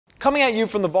Coming at you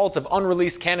from the vaults of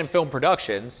unreleased Canon Film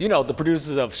Productions, you know, the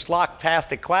producers of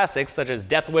schlocktastic classics such as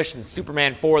Death Wish and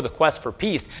Superman 4: The Quest for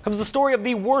Peace, comes the story of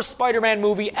the worst Spider-Man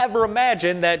movie ever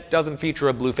imagined that doesn't feature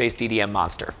a blue-faced EDM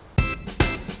monster.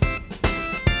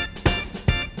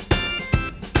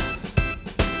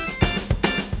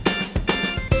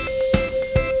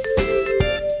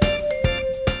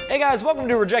 Hey guys, welcome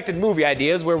to Rejected Movie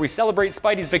Ideas, where we celebrate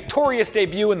Spidey's victorious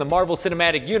debut in the Marvel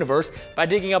Cinematic Universe by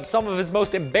digging up some of his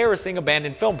most embarrassing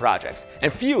abandoned film projects.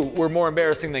 And few were more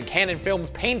embarrassing than Canon Film's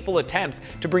painful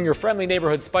attempts to bring your friendly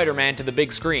neighborhood Spider-Man to the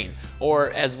big screen, or,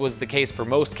 as was the case for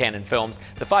most Canon films,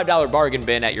 the $5 bargain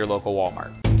bin at your local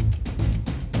Walmart.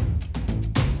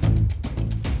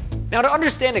 Now, to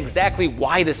understand exactly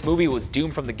why this movie was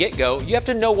doomed from the get-go, you have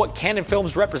to know what Canon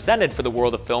Films represented for the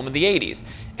world of film in the 80s.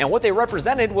 And what they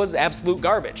represented was absolute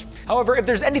garbage. However, if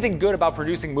there's anything good about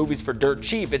producing movies for dirt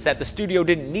cheap, it's that the studio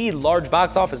didn't need large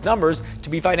box office numbers to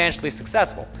be financially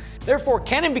successful. Therefore,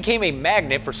 Canon became a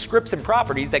magnet for scripts and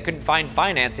properties that couldn't find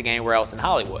financing anywhere else in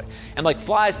Hollywood. And like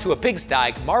flies to a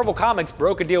pigsty, Marvel Comics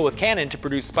broke a deal with Canon to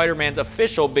produce Spider-Man's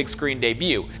official big screen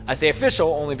debut. I say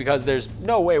official only because there's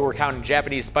no way we're counting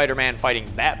Japanese Spider-Man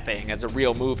fighting that thing as a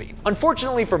real movie.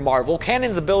 Unfortunately for Marvel,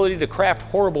 Canon's ability to craft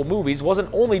horrible movies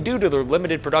wasn't only due to their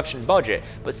limited production budget,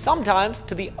 but sometimes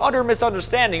to the utter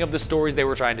misunderstanding of the stories they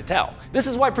were trying to tell. This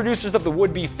is why producers of the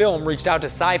would-be film reached out to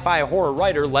sci-fi horror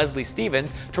writer Leslie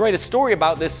Stevens to write a story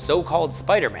about this so-called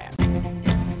Spider-Man.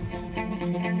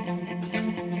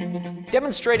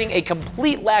 Demonstrating a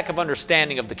complete lack of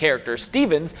understanding of the character,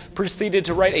 Stevens proceeded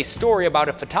to write a story about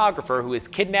a photographer who is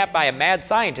kidnapped by a mad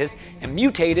scientist and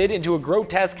mutated into a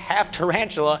grotesque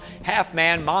half-tarantula,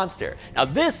 half-man monster. Now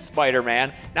this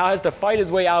Spider-Man now has to fight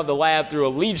his way out of the lab through a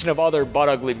legion of other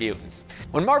butt-ugly mutants.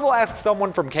 When Marvel asked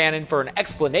someone from Canon for an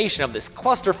explanation of this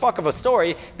clusterfuck of a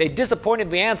story, they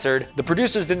disappointedly answered, the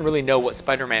producers didn't really know what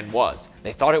Spider-Man was.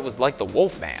 They thought it was like the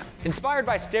Wolfman. Inspired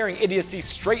by staring idiocy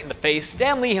straight in the face,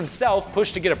 Stan Lee himself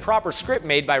pushed to get a proper script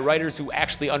made by writers who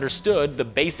actually understood the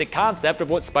basic concept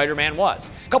of what Spider-Man was.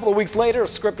 A couple of weeks later, a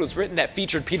script was written that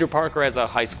featured Peter Parker as a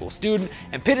high school student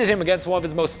and pitted him against one of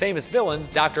his most famous villains,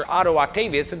 Dr. Otto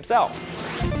Octavius himself.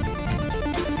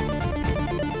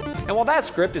 And while that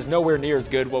script is nowhere near as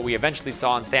good what we eventually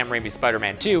saw in Sam Raimi's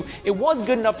Spider-Man 2, it was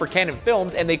good enough for Canon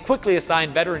Films, and they quickly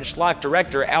assigned veteran schlock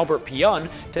director Albert Pyun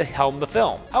to helm the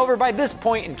film. However, by this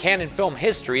point in Canon film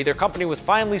history, their company was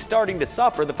finally starting to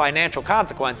suffer the financial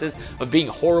consequences of being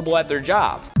horrible at their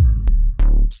jobs.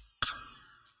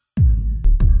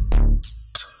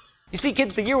 You see,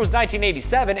 kids, the year was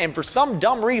 1987, and for some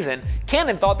dumb reason,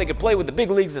 Canon thought they could play with the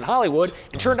big leagues in Hollywood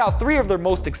and turned out three of their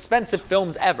most expensive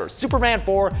films ever: Superman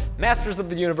 4, Masters of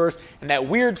the Universe, and that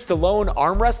weird Stallone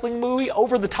arm wrestling movie,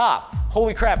 Over the Top.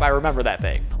 Holy crap, I remember that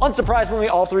thing. Unsurprisingly,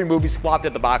 all three movies flopped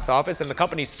at the box office, and the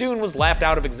company soon was laughed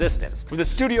out of existence. With the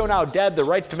studio now dead, the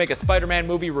rights to make a Spider-Man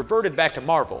movie reverted back to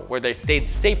Marvel, where they stayed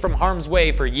safe from harm's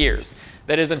way for years.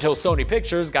 That is, until Sony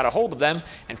Pictures got a hold of them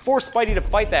and forced Spidey to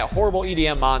fight that horrible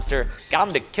EDM monster, got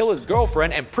him to kill his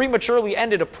girlfriend, and prematurely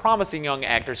ended a promising young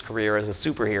actor's career as a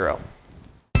superhero.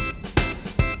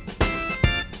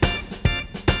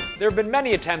 There have been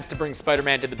many attempts to bring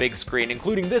Spider-Man to the big screen,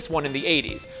 including this one in the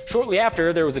 80s. Shortly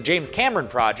after, there was a James Cameron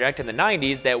project in the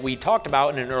 90s that we talked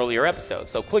about in an earlier episode,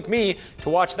 so click me to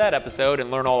watch that episode and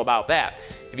learn all about that.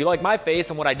 If you like my face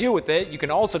and what I do with it, you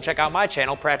can also check out my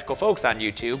channel, Practical Folks, on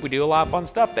YouTube. We do a lot of fun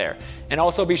stuff there. And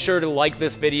also be sure to like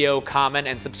this video, comment,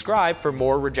 and subscribe for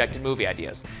more Rejected Movie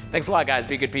Ideas. Thanks a lot, guys.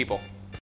 Be good people.